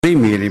See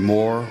me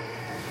anymore,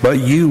 but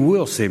you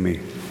will see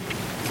me.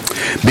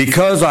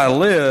 Because I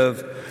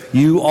live,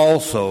 you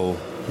also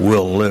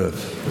will live.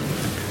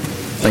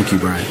 Thank you,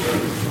 Brian.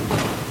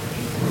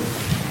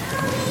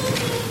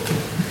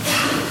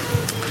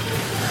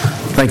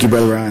 Thank you,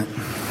 Brother Ryan.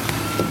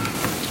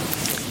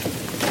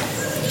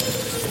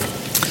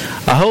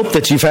 I hope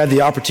that you've had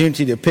the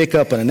opportunity to pick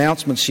up an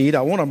announcement sheet.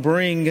 I want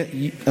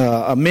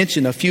to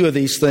mention a few of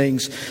these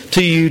things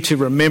to you to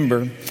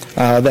remember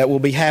that will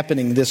be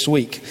happening this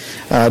week.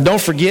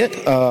 Don't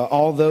forget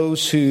all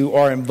those who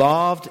are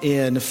involved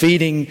in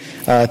feeding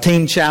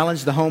Team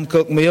Challenge, the home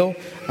cooked meal,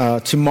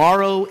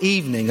 tomorrow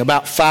evening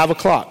about 5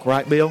 o'clock,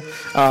 right, Bill?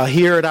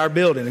 Here at our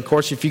building. Of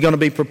course, if you're going to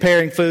be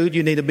preparing food,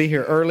 you need to be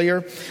here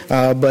earlier.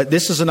 But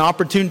this is an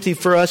opportunity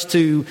for us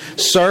to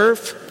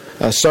serve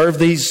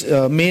these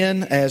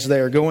men as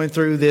they're going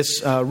through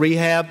this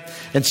rehab.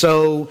 And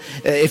so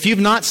if you've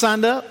not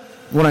signed up,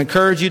 I want to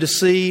encourage you to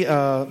see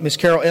Miss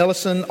Carol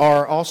Ellison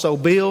or also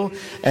Bill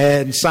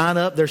and sign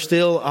up. There's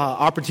still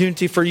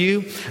opportunity for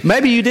you.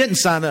 Maybe you didn't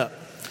sign up,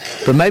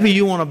 but maybe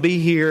you want to be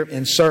here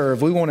and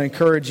serve. We want to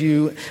encourage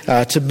you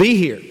to be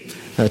here.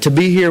 To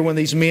be here when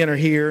these men are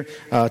here,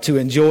 to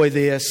enjoy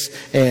this,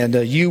 and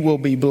you will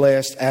be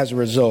blessed as a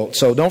result.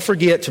 So don't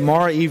forget,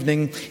 tomorrow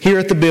evening here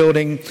at the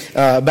building,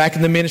 back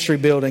in the ministry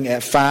building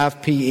at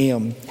 5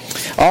 p.m.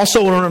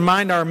 Also, I want to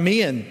remind our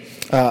men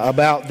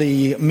about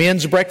the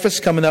men's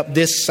breakfast coming up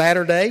this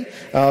Saturday.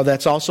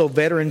 That's also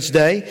Veterans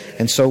Day,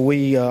 and so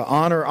we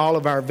honor all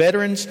of our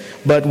veterans,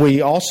 but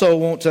we also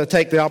want to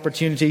take the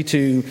opportunity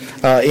to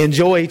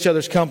enjoy each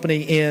other's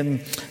company in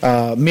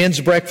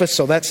men's breakfast.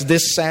 So that's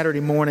this Saturday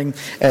morning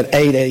at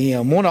 8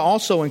 a.m. I want to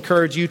also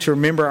encourage you to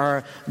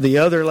remember the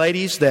other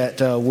ladies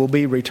that will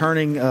be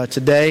returning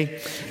today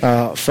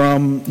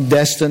from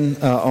Destin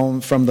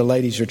from the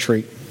ladies'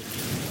 retreat.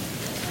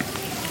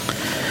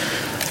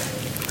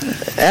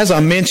 As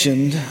I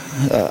mentioned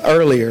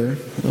earlier,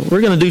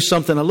 we're going to do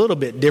something a little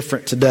bit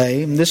different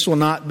today. This will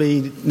not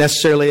be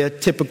necessarily a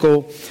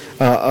typical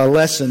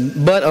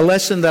lesson, but a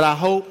lesson that I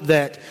hope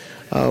that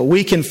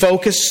we can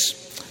focus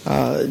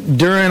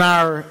during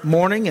our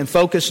morning and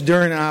focus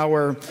during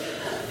our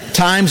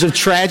times of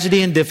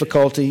tragedy and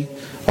difficulty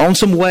on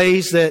some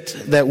ways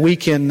that we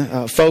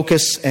can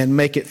focus and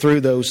make it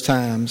through those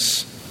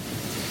times.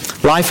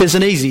 Life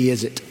isn't easy,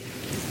 is it?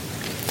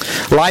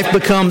 Life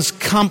becomes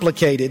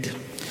complicated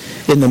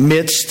in the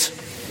midst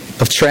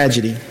of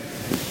tragedy.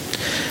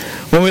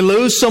 When we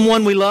lose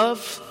someone we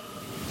love,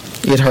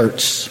 it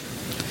hurts.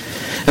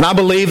 And I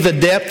believe the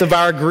depth of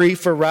our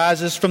grief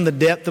arises from the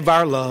depth of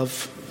our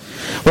love.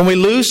 When we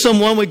lose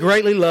someone we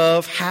greatly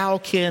love, how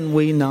can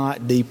we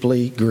not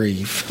deeply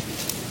grieve?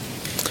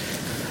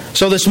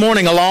 So this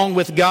morning, along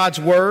with God's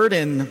Word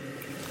and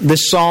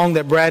this song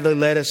that Bradley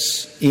led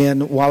us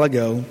in a while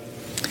ago,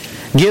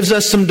 gives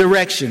us some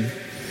direction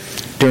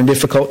during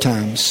difficult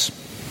times.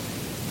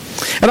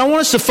 And I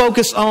want us to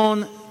focus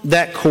on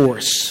that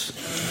chorus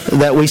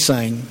that we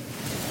sang.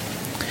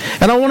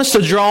 And I want us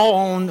to draw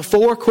on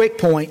 4 quick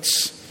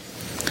points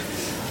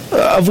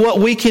of what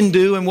we can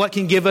do and what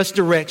can give us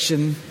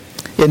direction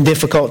in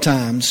difficult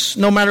times,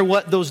 no matter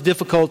what those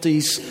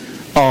difficulties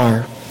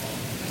are.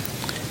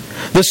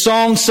 The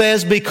song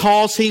says,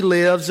 because He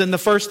lives, and the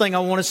first thing I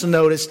want us to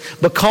notice,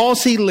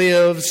 because He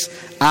lives,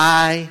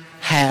 I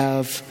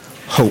have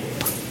hope.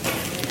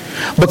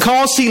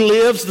 Because He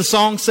lives, the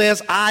song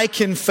says, I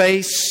can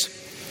face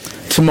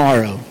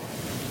tomorrow.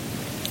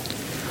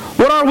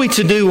 What are we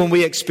to do when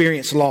we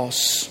experience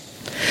loss?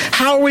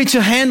 How are we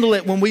to handle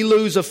it when we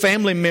lose a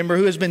family member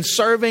who has been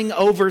serving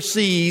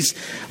overseas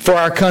for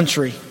our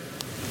country?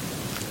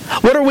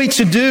 What are we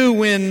to do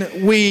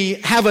when we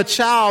have a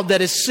child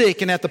that is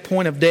sick and at the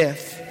point of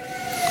death?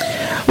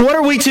 What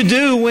are we to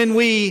do when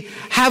we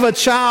have a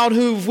child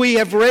who we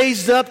have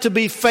raised up to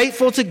be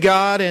faithful to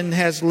God and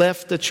has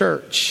left the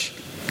church?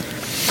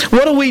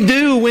 What do we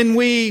do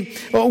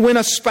when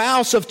a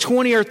spouse of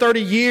 20 or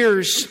 30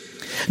 years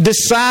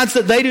decides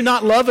that they do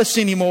not love us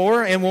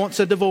anymore and wants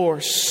a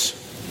divorce?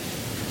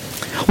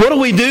 What do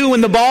we do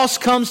when the boss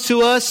comes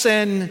to us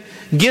and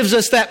gives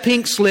us that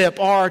pink slip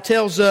or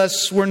tells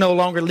us we're no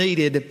longer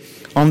needed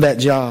on that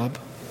job?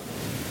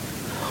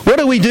 What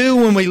do we do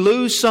when we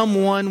lose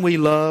someone we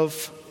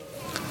love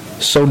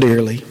so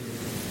dearly?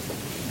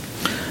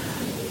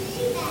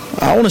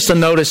 I want us to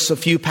notice a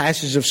few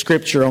passages of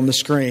Scripture on the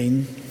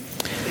screen.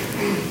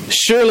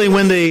 Surely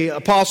when the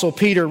Apostle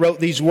Peter wrote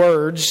these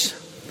words,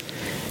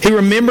 he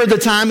remembered the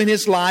time in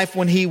his life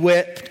when he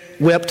wept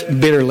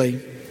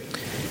bitterly.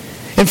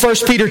 In 1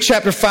 Peter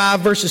chapter 5,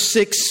 verses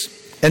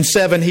 6 and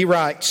 7, he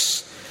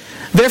writes,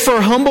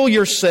 therefore humble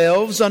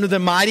yourselves under the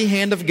mighty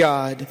hand of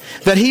God,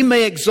 that He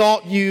may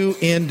exalt you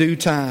in due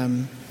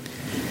time,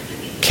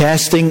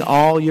 casting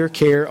all your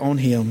care on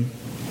Him,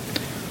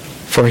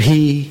 for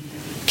He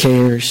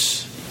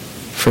cares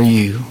for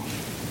you.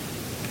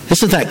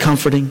 Isn't that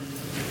comforting?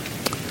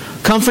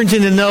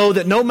 Comforting to know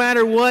that no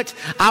matter what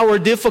our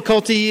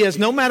difficulty is,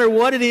 no matter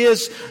what it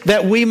is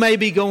that we may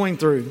be going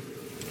through,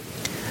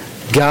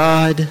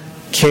 God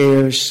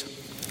cares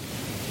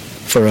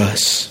for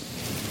us.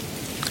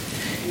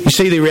 You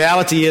see, the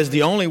reality is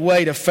the only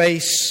way to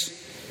face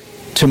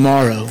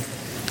tomorrow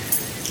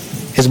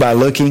is by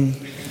looking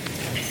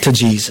to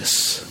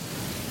Jesus.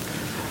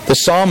 The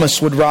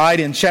psalmist would write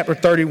in chapter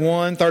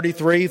 31,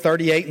 33,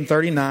 38, and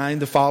 39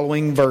 the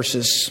following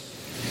verses.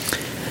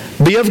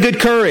 Be of good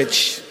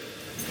courage,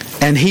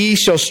 and He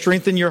shall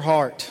strengthen your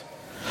heart.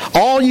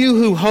 All you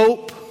who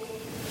hope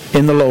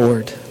in the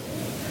Lord.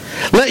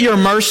 Let your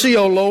mercy,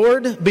 O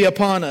Lord, be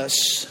upon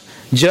us,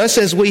 just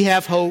as we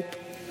have hope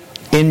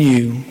in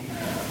you.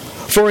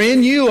 For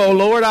in you, O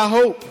Lord, I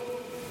hope.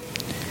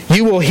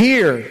 You will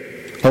hear,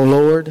 O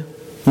Lord,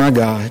 my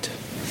God.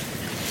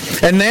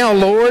 And now,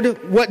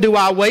 Lord, what do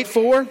I wait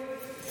for?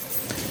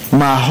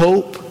 My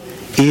hope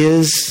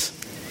is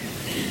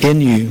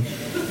in you.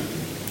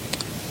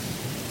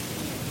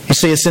 You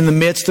see, it's in the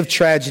midst of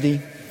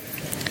tragedy,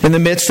 in the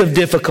midst of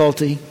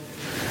difficulty,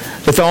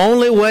 that the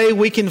only way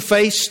we can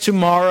face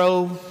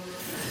tomorrow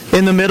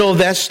in the middle of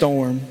that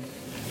storm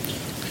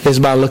is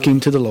by looking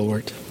to the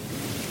Lord.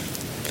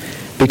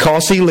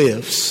 Because He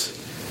lives,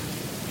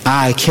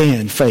 I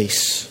can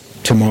face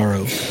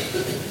tomorrow.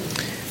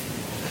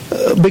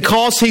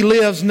 Because He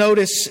lives,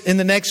 notice in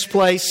the next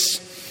place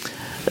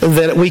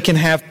that we can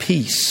have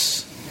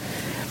peace.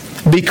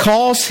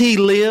 Because He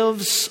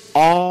lives,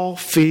 all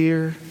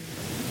fear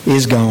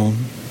is gone.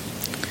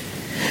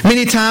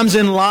 Many times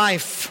in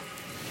life,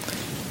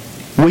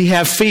 we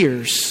have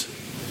fears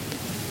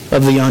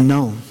of the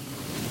unknown.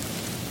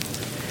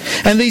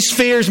 And these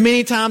fears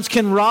many times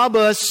can rob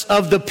us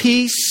of the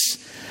peace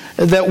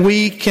that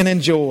we can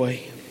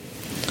enjoy.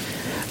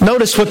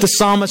 Notice what the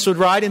psalmist would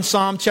write in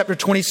Psalm chapter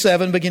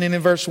 27, beginning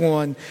in verse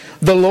 1.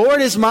 The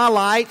Lord is my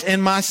light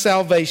and my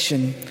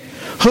salvation.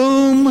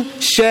 Whom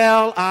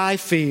shall I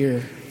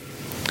fear?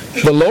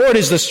 The Lord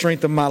is the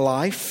strength of my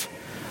life.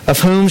 Of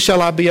whom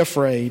shall I be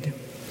afraid?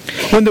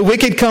 When the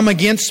wicked come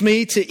against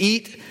me to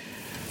eat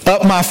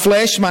up my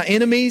flesh, my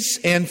enemies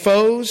and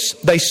foes,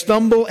 they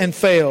stumble and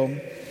fail.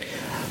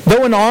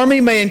 Though an army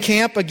may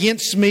encamp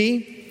against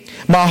me,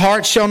 my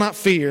heart shall not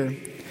fear.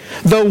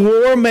 Though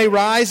war may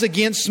rise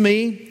against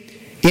me,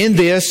 in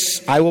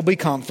this I will be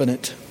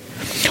confident.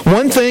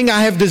 One thing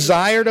I have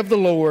desired of the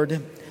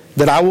Lord,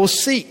 that I will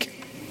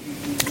seek,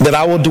 that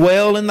I will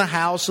dwell in the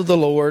house of the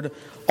Lord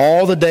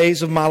all the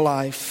days of my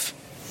life,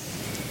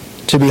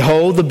 to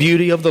behold the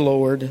beauty of the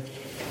Lord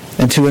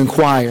and to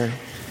inquire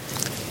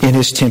in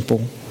His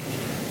temple.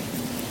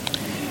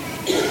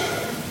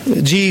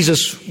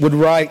 Jesus would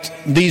write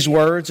these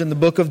words in the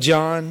book of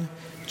John,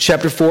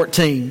 chapter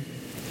 14.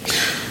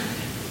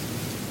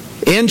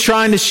 In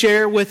trying to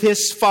share with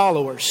His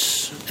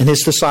followers and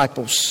His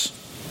disciples.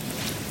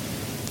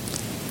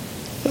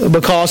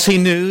 Because He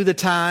knew the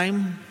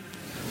time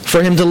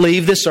for Him to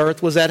leave this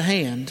earth was at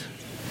hand.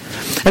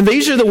 And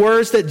these are the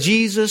words that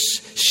Jesus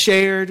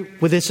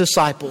shared with His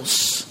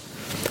disciples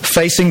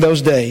facing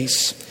those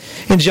days.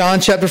 In John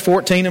chapter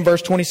 14 and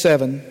verse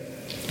 27,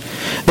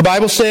 the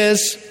Bible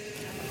says,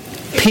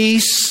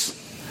 peace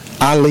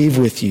I leave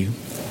with you.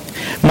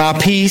 My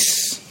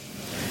peace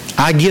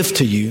I give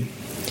to you.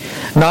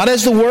 Not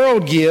as the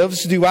world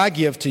gives, do I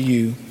give to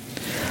you.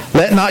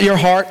 Let not your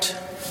heart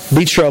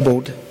be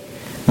troubled,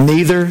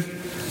 neither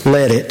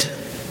let it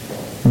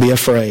be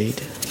afraid.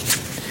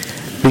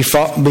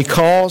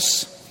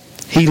 Because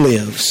He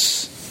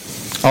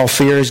lives, all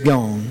fear is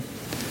gone,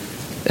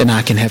 and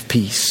I can have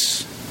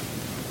peace.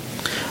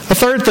 A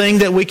third thing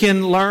that we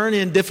can learn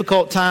in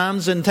difficult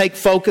times and take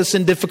focus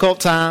in difficult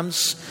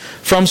times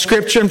from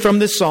Scripture and from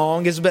this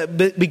song is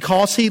that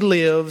because He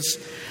lives,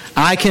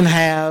 I can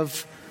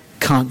have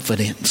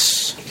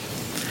confidence.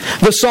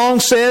 The song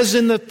says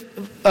in the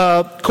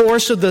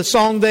chorus of the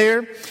song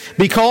there,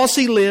 because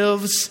He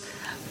lives,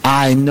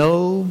 I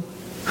know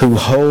who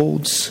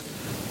holds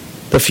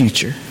the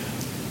future.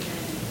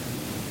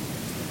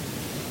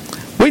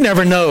 We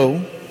never know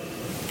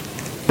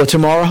what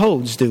tomorrow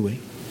holds, do we?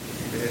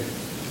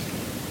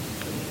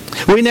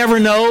 We never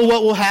know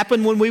what will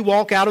happen when we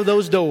walk out of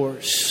those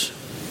doors.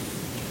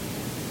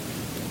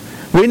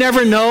 We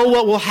never know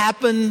what will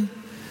happen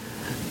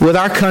with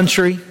our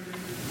country.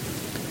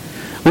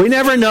 We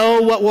never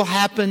know what will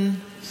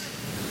happen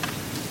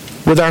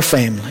with our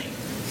family.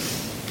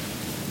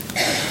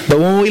 But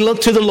when we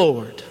look to the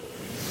Lord,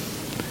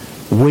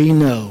 we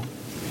know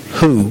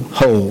who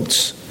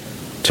holds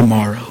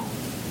tomorrow.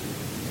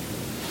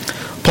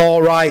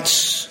 Paul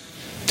writes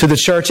to the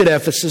church at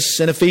Ephesus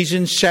in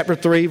Ephesians chapter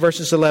 3,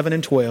 verses 11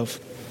 and 12.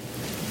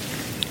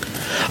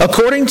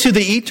 According to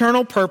the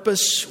eternal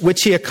purpose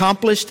which He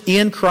accomplished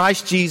in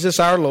Christ Jesus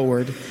our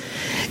Lord,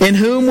 in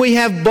whom we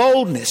have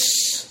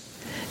boldness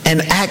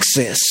and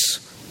access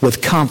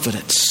with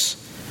confidence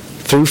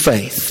through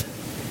faith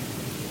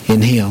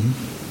in Him.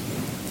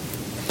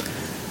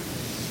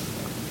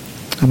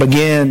 I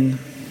began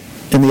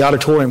in the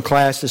auditorium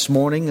class this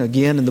morning,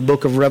 again in the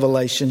book of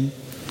Revelation.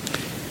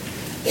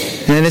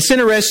 And it's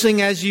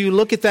interesting as you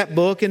look at that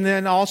book and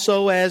then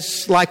also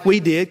as, like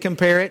we did,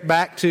 compare it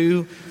back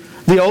to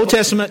the Old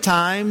Testament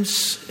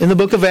times in the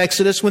book of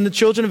Exodus when the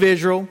children of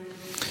Israel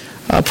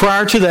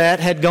prior to that,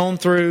 had gone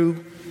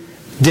through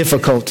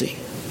difficulty.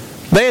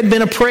 They had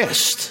been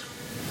oppressed.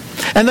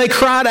 And they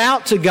cried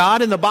out to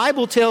God, and the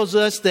Bible tells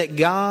us that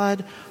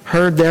God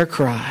heard their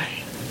cry.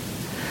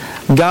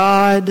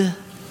 God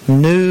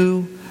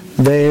knew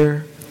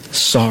their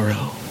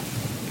sorrow.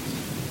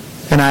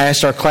 And I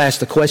asked our class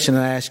the question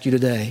I ask you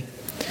today.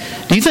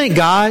 Do you think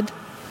God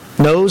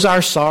knows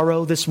our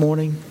sorrow this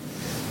morning?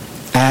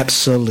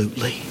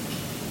 Absolutely.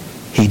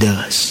 He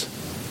does.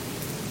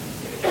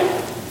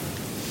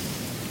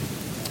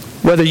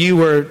 Whether you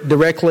were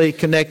directly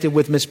connected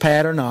with Miss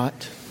Pat or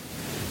not,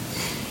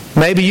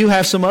 maybe you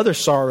have some other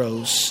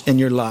sorrows in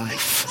your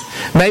life.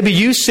 Maybe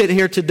you sit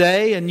here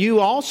today and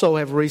you also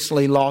have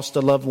recently lost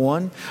a loved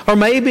one. Or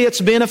maybe it's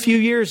been a few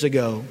years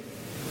ago.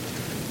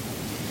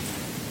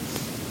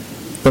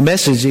 The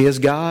message is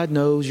God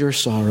knows your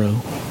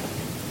sorrow.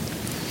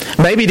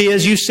 Maybe it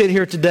is you sit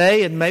here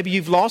today and maybe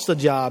you've lost a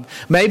job.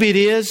 Maybe it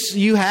is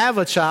you have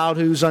a child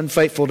who's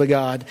unfaithful to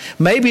God.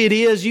 Maybe it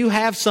is you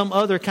have some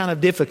other kind of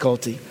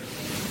difficulty.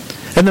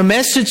 And the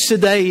message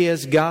today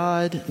is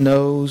God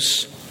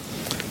knows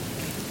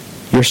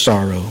your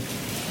sorrow.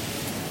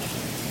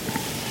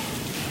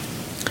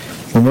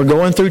 When we're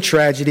going through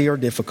tragedy or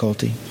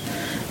difficulty,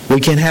 we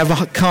can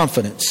have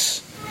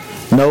confidence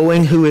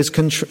knowing who is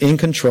in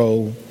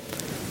control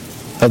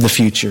of the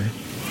future.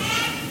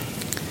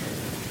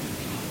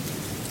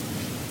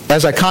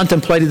 As I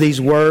contemplated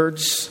these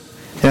words,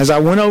 and as I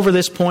went over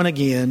this point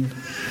again,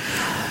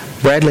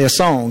 Bradley, a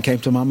song came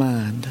to my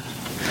mind.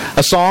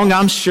 A song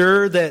I'm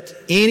sure that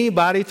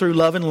anybody through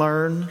Love and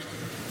Learn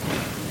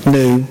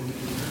knew.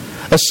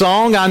 A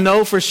song I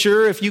know for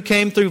sure if you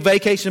came through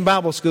Vacation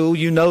Bible School,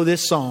 you know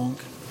this song.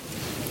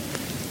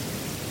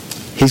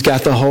 He's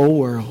got the whole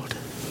world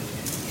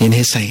in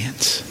His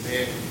hands.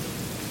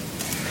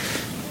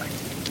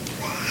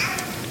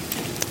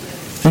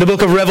 In the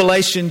book of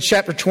Revelation,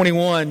 chapter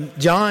 21,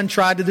 John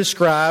tried to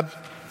describe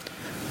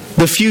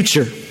the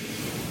future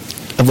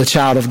of the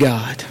child of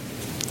God.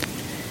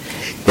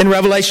 In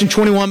Revelation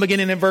 21,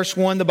 beginning in verse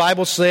 1, the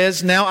Bible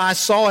says, "Now I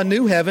saw a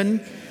new heaven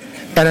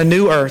and a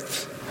new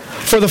earth.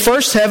 For the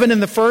first heaven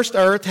and the first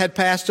earth had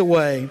passed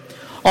away.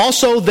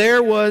 Also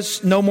there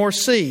was no more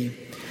sea.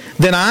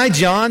 Then I,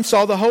 John,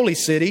 saw the holy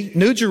city,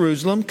 New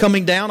Jerusalem,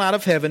 coming down out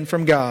of heaven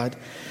from God,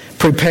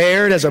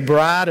 prepared as a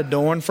bride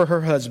adorned for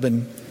her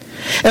husband.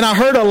 And I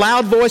heard a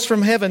loud voice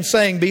from heaven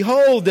saying,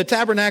 Behold, the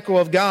tabernacle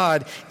of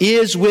God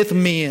is with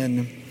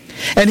men,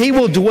 and He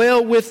will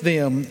dwell with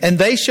them, and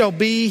they shall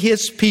be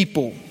His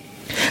people.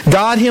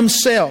 God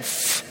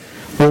Himself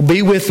will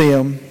be with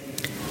them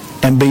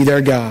and be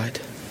their God.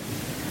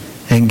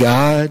 And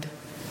God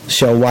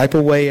shall wipe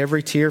away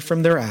every tear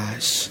from their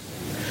eyes.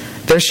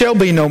 There shall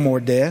be no more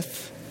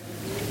death,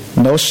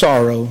 no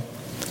sorrow,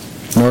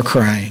 nor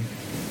crying.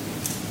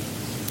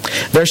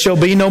 There shall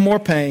be no more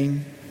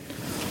pain,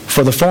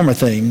 for the former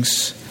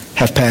things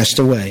have passed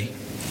away.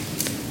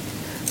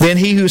 Then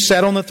He who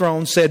sat on the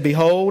throne said,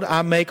 Behold,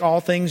 I make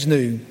all things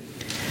new.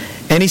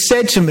 And He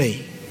said to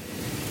me,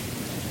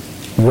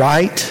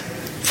 Write,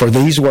 for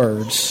these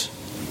words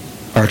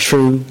are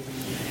true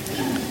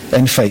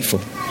and faithful.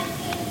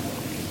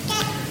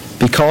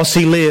 Because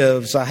He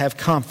lives, I have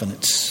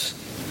confidence,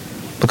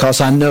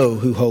 because I know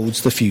who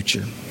holds the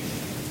future.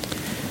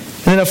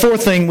 And then a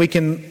fourth thing we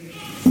can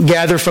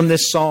gather from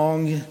this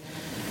song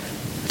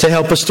to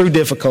help us through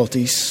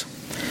difficulties.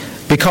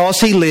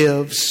 Because He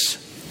lives,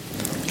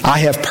 I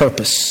have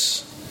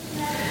purpose.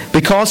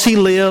 Because He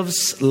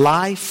lives,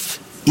 life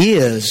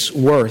is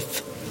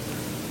worth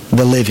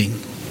the living.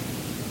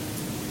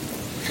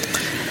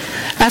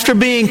 After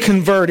being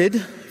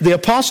converted, the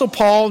Apostle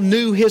Paul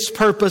knew his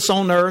purpose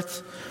on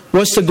earth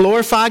was to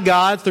glorify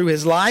God through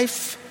his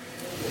life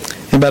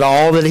and by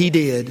all that he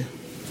did.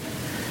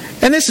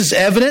 And this is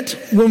evident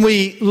when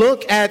we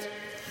look at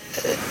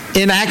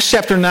in Acts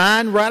chapter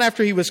 9, right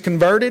after he was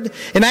converted.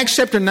 In Acts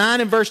chapter 9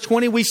 and verse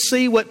 20, we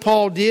see what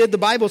Paul did. The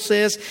Bible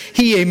says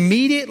he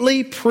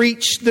immediately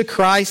preached the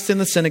Christ in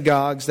the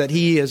synagogues, that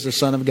He is the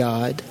Son of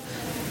God.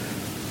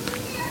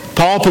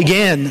 Paul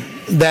began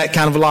that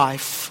kind of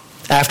life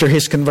after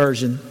his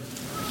conversion.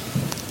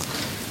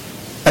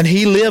 And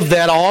he lived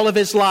that all of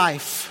his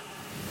life,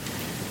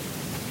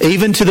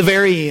 even to the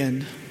very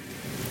end.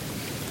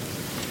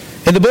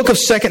 In the book of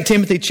 2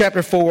 Timothy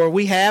chapter 4,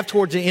 we have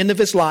towards the end of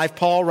his life,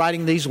 Paul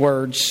writing these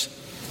words,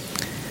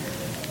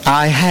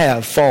 I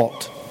have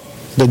fought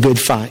the good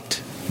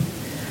fight.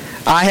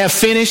 I have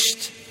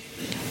finished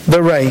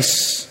the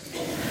race.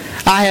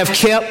 I have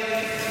kept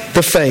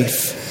the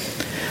faith.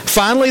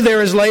 Finally,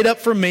 there is laid up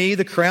for me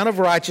the crown of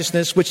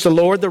righteousness, which the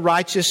Lord, the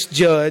righteous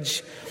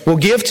judge, will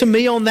give to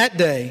me on that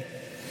day,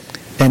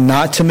 and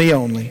not to me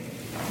only,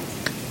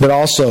 but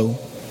also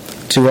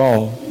to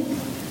all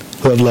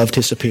who have loved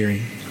His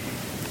appearing.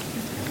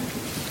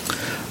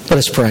 Let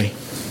us pray.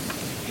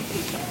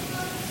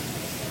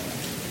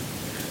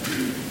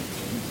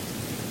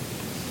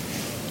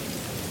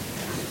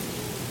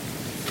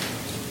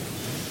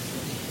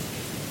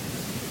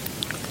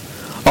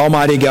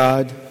 Almighty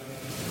God,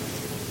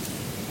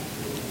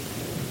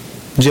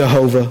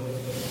 Jehovah,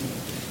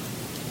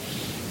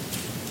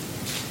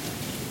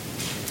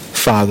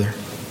 Father.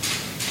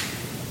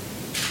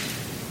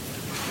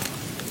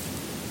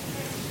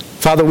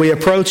 Father, we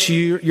approach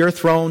your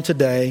throne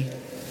today,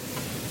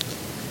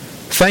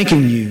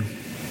 thanking you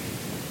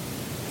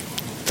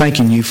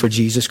for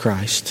Jesus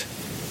Christ.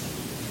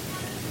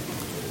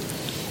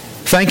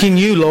 Thanking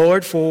you,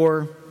 Lord,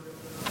 for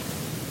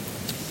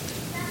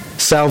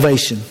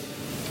salvation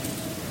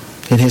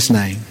in His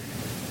name.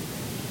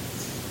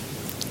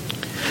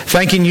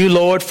 Thanking you,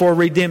 Lord, for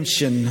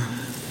redemption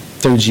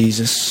through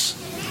Jesus.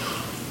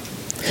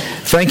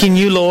 Thanking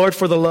you, Lord,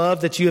 for the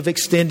love that you have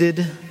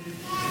extended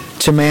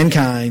to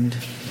mankind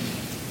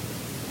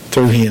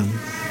through Him.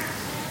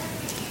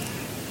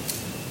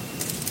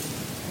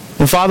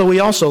 And Father, we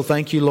also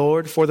thank you,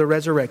 Lord, for the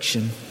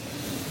resurrection.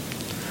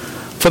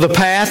 For the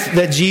path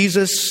that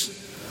Jesus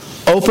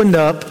opened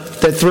up,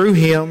 that through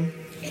Him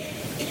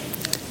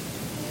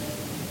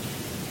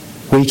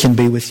we can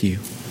be with you.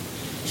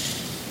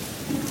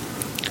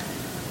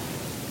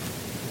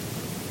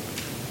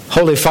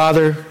 Holy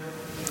Father,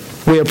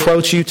 we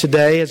approach you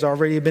today, as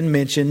already been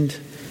mentioned,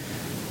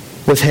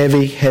 with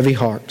heavy, heavy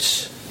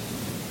hearts.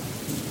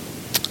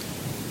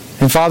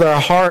 And Father,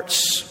 our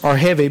hearts are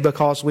heavy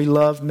because we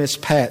love Miss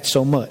Pat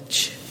so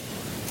much.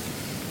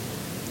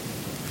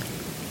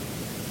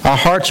 Our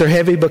hearts are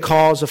heavy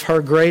because of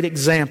her great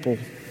example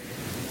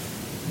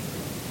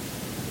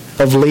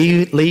of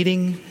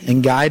leading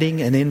and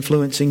guiding and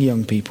influencing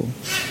young people.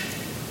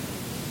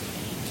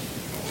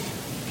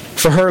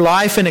 For her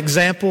life and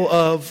example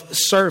of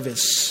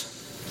service.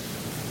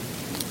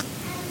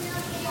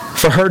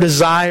 For her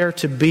desire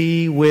to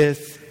be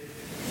with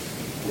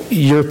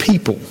your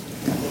people,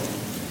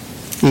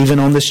 even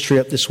on this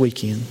trip this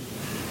weekend.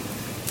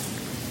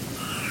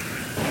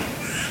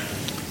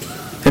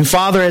 And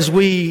Father, as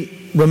we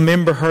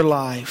remember her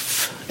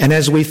life and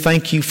as we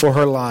thank you for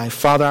her life,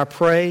 Father, I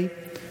pray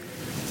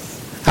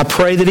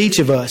that each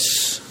of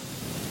us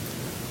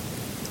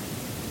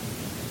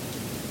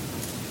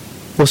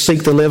will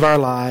seek to live our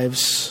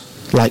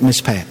lives like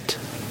Miss Pat.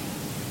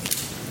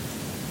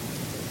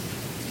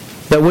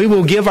 That we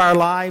will give our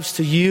lives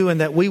to you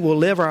and that we will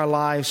live our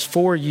lives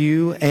for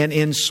you and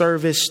in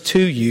service to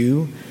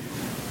you,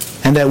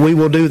 and that we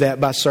will do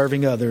that by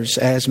serving others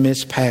as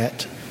Miss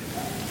Pat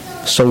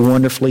so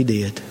wonderfully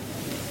did.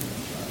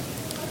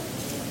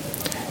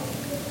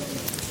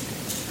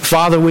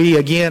 Father, we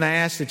again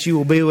ask that you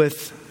will be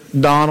with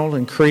Donald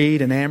and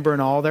Creed and Amber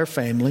and all their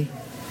family.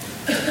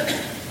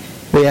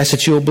 We ask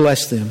that you will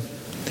bless them,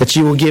 that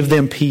you will give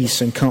them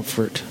peace and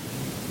comfort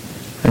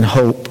and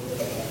hope.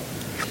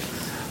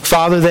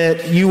 Father,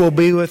 that you will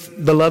be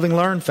with the Loving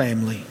Learn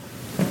family,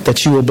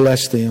 that you will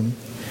bless them,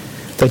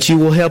 that you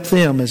will help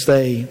them as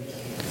they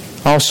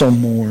also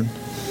mourn.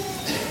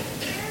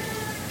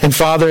 And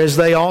Father, as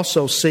they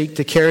also seek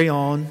to carry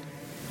on,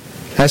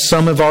 as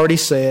some have already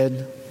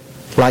said,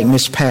 like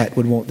Miss Pat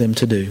would want them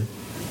to do.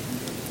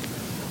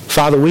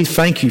 Father, we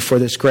thank you for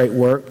this great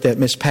work that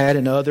Miss Pat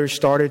and others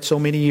started so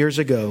many years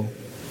ago.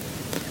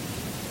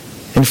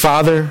 And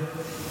Father,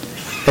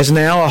 as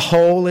now a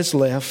hole is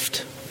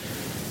left,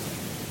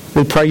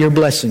 we pray your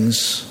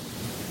blessings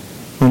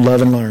on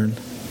Love and Learn.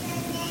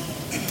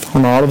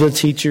 On all of the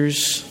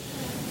teachers,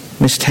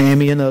 Miss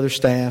Tammy and other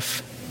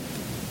staff,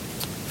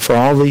 for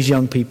all these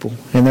young people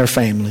and their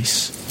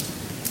families.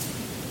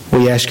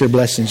 We ask your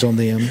blessings on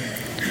them.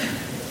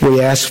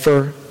 We ask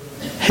for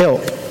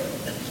help.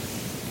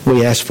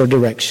 We ask for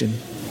direction.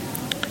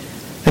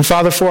 And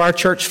Father, for our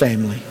church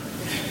family.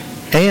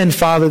 And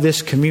Father,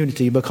 this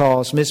community,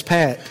 because Miss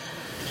Pat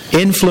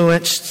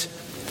influenced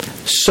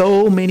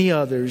so many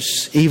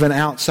others, even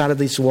outside of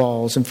these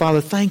walls. And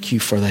Father, thank you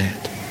for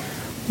that.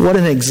 What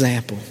an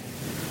example.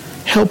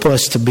 Help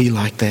us to be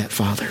like that,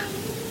 Father.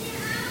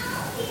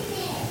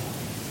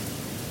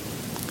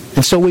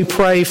 And so we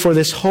pray for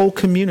this whole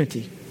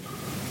community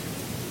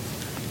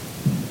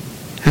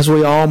as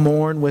we all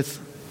mourn with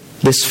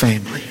this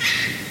family.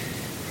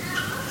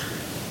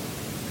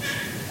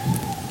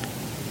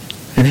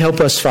 And help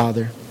us,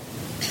 Father.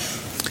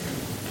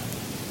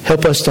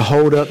 Help us to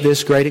hold up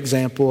this great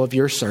example of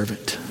your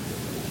servant,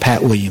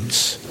 Pat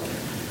Williams.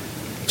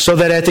 So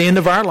that at the end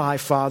of our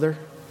life, Father,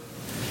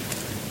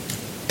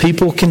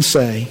 people can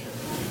say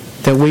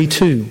that we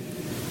too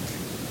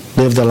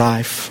lived a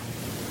life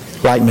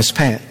like Miss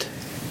Pat.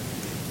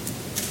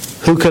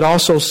 Who could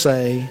also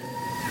say,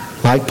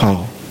 like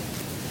Paul,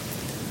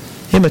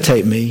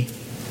 imitate me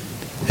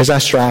as I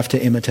strive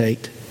to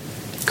imitate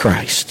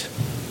Christ.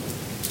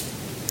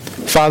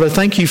 Father,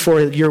 thank you for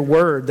your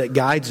word that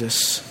guides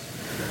us.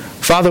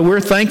 Father,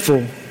 we're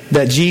thankful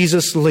that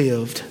Jesus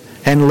lived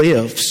and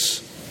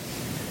lives.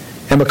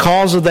 And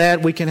because of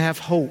that, we can have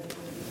hope.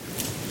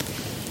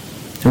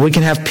 And we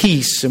can have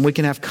peace, and we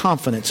can have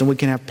confidence, and we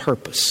can have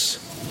purpose.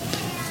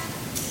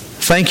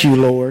 Thank you,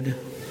 Lord,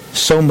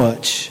 so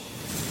much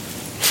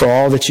for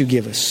all that you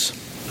give us.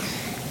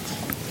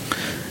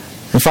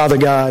 And Father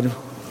God,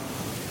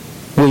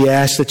 we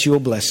ask that you will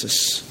bless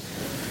us.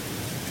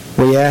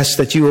 We ask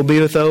that you will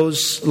be with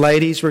those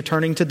ladies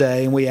returning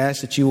today, and we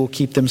ask that you will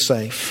keep them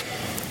safe.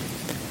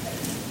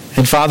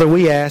 And Father,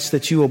 we ask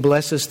that you will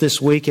bless us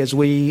this week as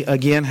we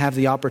again have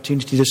the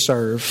opportunity to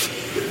serve.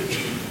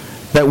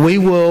 That we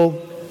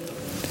will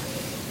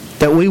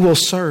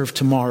serve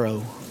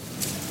tomorrow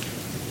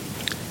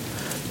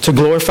to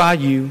glorify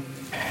you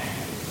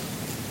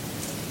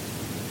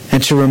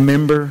and to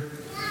remember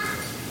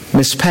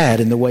Miss Pat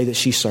in the way that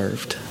she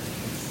served.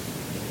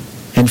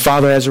 And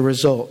Father, as a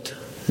result,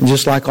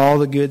 just like all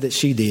the good that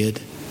she did,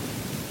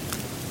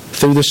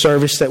 through the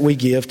service that we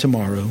give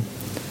tomorrow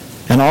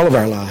and all of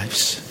our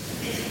lives,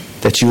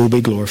 that you will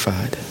be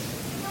glorified.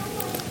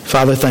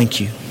 Father,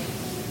 thank you.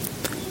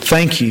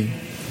 Thank you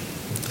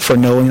for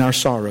knowing our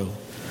sorrow.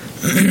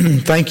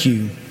 Thank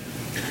you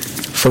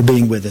for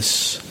being with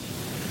us.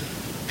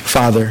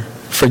 Father,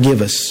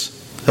 forgive us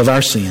of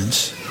our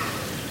sins.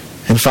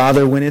 And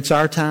Father, when it's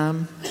our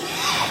time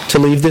to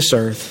leave this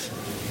earth,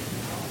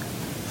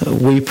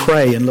 we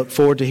pray and look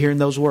forward to hearing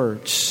those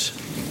words.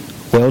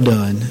 Well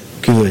done,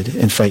 good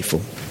and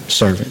faithful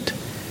servant.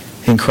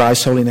 In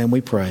Christ's holy name we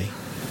pray.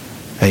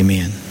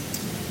 Amen.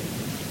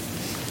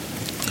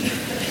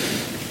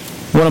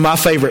 One of my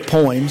favorite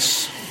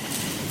poems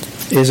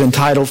is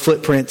entitled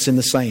Footprints in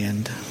the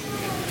Sand.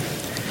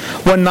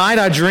 One night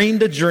I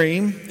dreamed a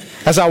dream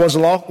as I was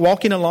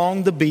walking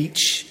along the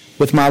beach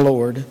with my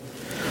Lord.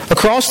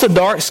 Across the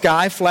dark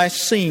sky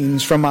flashed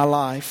scenes from my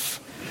life.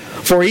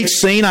 For each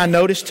scene I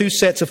noticed two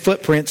sets of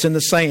footprints in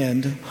the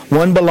sand,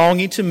 one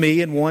belonging to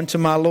me and one to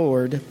my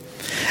Lord.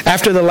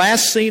 After the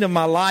last scene of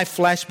my life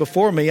flashed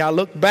before me, I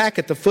looked back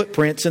at the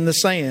footprints in the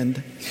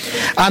sand.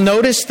 I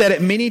noticed that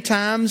at many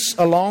times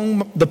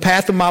along the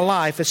path of my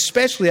life,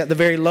 especially at the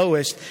very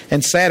lowest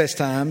and saddest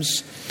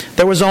times,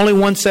 there was only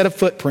one set of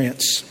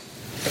footprints.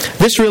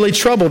 This really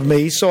troubled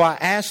me, so I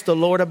asked the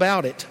Lord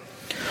about it.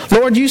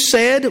 Lord, you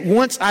said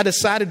once I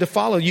decided to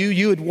follow you,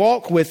 you would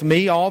walk with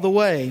me all the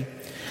way.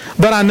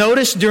 But I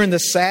noticed during the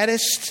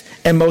saddest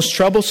and most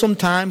troublesome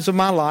times of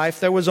my life,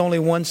 there was only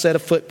one set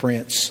of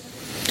footprints.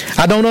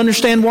 I don't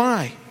understand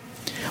why.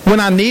 When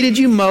I needed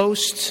you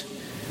most,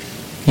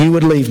 you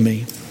would leave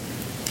me.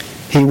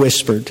 He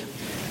whispered,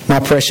 my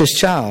precious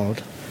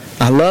child,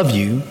 I love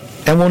you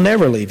and will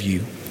never leave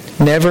you.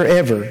 Never,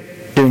 ever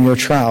during your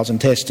trials and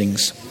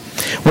testings.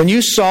 When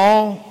you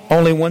saw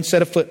only one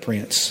set of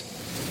footprints,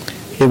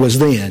 it was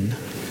then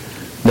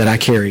that I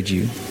carried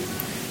you.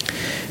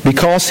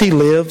 Because He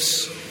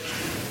lives,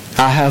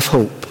 I have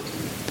hope.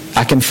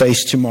 I can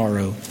face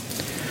tomorrow.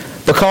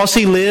 Because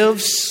He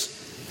lives,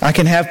 I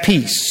can have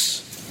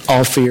peace.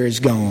 All fear is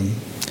gone.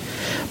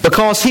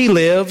 Because He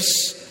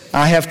lives,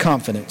 I have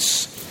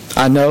confidence.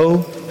 I know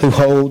who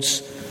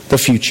holds the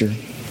future.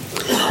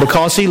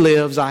 Because He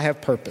lives, I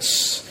have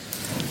purpose.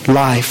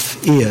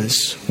 Life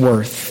is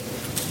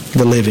worth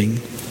the living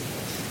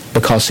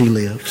because He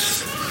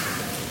lives.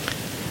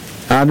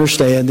 I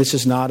understand this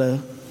is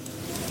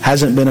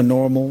hasn't been a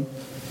normal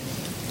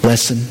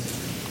lesson.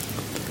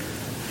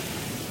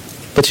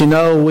 But you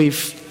know,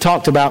 we've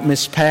talked about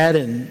Miss Pat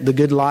and the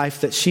good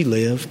life that she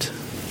lived.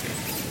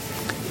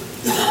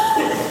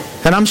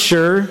 And I'm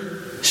sure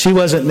she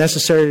wasn't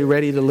necessarily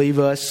ready to leave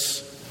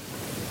us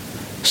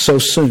so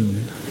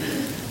soon.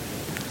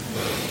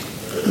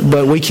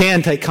 But we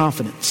can take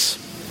confidence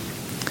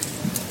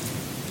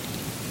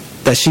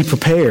that she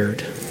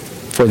prepared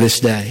for this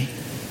day.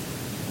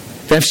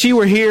 That if she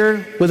were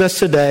here with us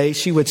today,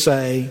 she would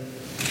say,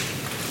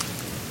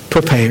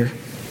 prepare.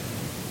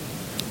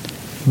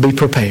 Be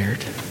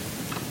prepared.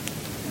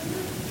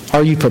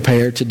 Are you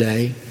prepared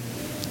today?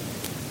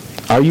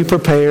 Are you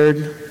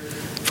prepared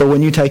for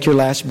when you take your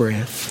last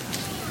breath?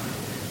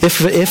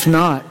 If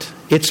not,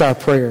 it's our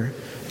prayer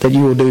that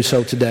you will do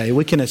so today.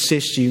 We can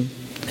assist you.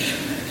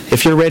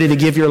 If you're ready to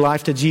give your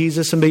life to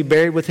Jesus and be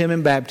buried with Him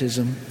in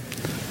baptism,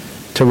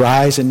 to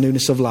rise in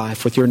newness of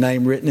life with your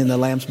name written in the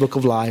Lamb's Book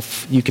of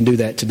Life, you can do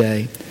that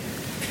today.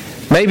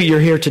 Maybe you're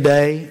here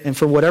today and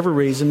for whatever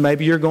reason,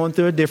 maybe you're going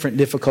through a different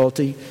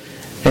difficulty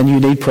and you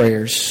need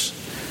prayers.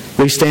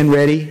 We stand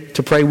ready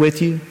to pray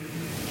with you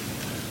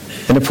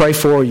and to pray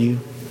for you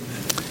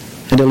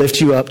and to lift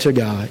you up to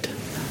God.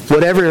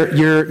 Whatever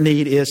your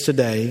need is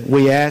today,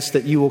 we ask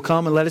that you will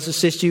come and let us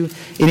assist you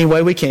any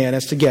way we can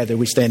as together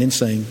we stand and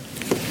sing.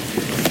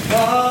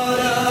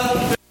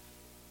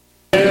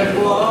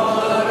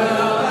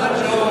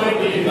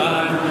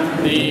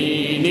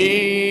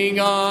 Leaning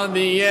on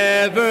the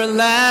everlasting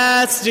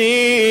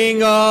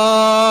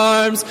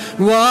arms,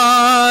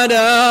 what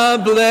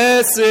a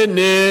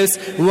blessedness,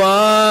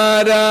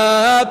 what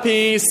a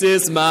peace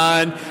is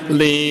mine.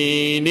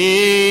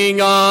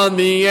 Leaning on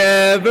the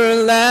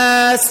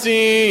everlasting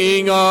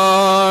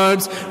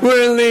arms,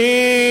 we're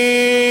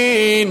leaning,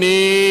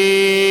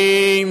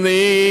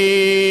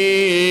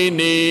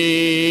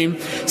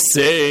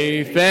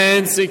 safe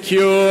and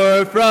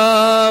secure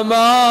from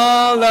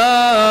all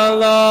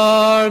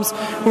alarms.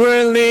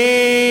 We're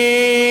leaning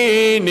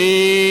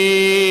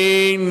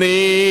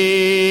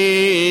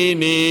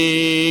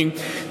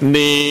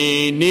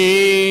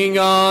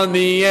on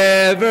the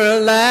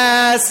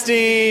everlasting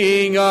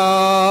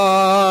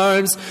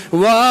arms.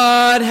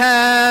 What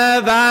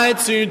have I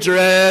to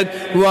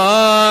dread?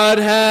 What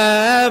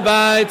have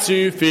I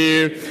to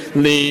fear?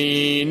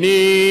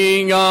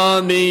 Leaning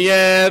on the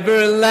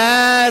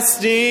everlasting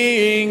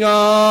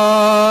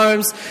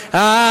arms,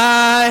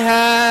 I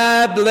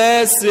have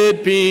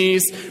blessed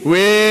peace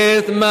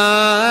with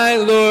my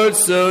Lord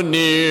so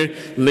near.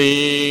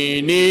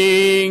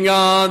 Leaning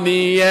on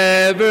the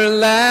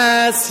everlasting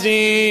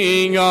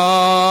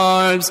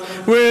arms,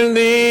 we're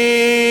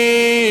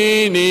leaning,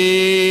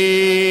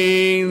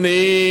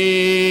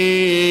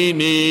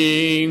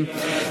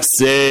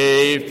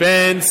 safe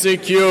and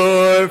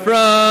secure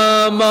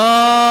from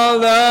all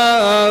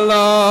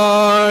alarms.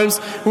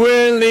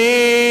 We're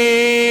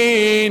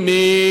leaning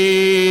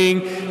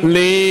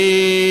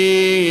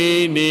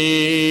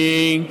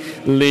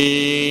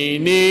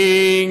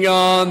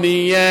on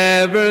the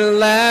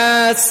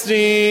everlasting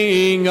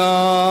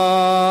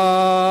arms.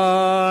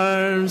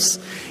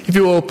 If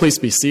you will, please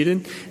be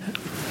seated.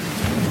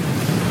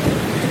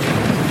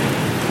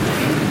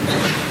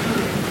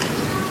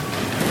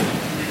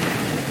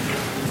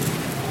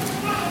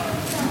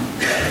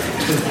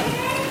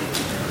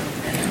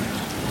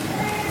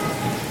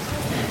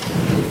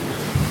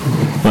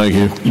 Thank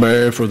you,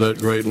 Barry, for that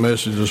great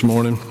message this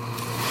morning,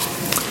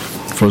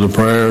 for the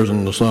prayers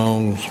and the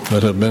songs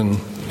that have been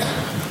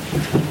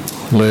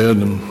led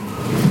and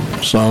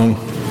sung.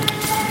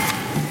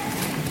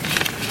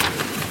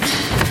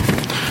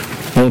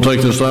 I want to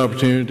take this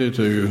opportunity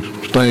to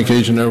thank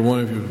each and every one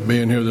of you for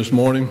being here this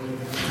morning,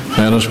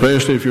 and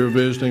especially if you're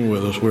visiting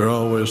with us. We're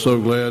always so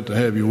glad to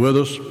have you with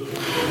us.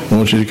 I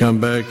want you to come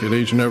back at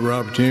each and every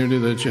opportunity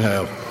that you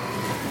have.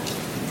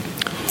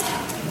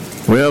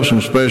 We have some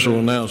special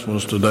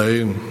announcements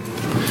today, and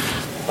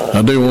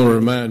I do want to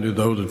remind you,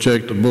 though, to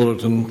check the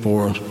bulletin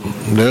for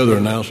the other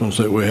announcements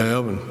that we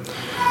have. And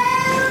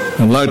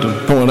I'd like to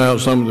point out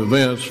some of the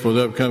events for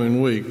the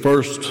upcoming week.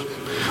 First,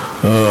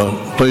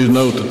 please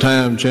note the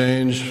time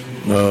change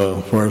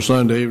for our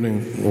Sunday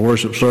evening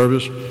worship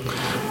service.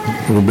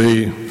 It will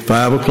be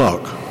 5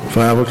 o'clock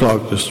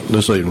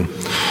this evening.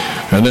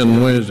 And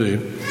then Wednesday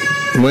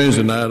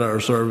night, our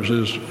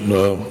services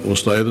will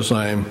stay the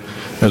same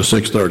at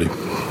 6:30.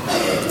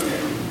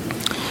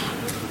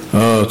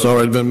 It's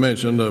already been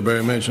mentioned,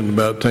 Barry mentioned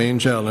about Teen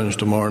Challenge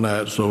tomorrow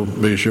night, so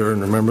be sure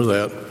and remember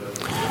that.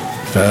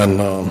 And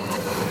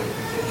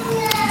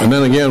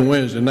then again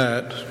Wednesday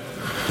night,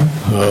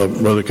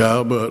 Brother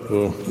Kyle Butt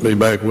will be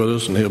back with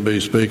us, and he'll be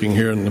speaking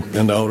here in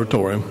the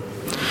auditorium.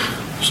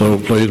 So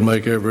please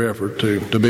make every effort to be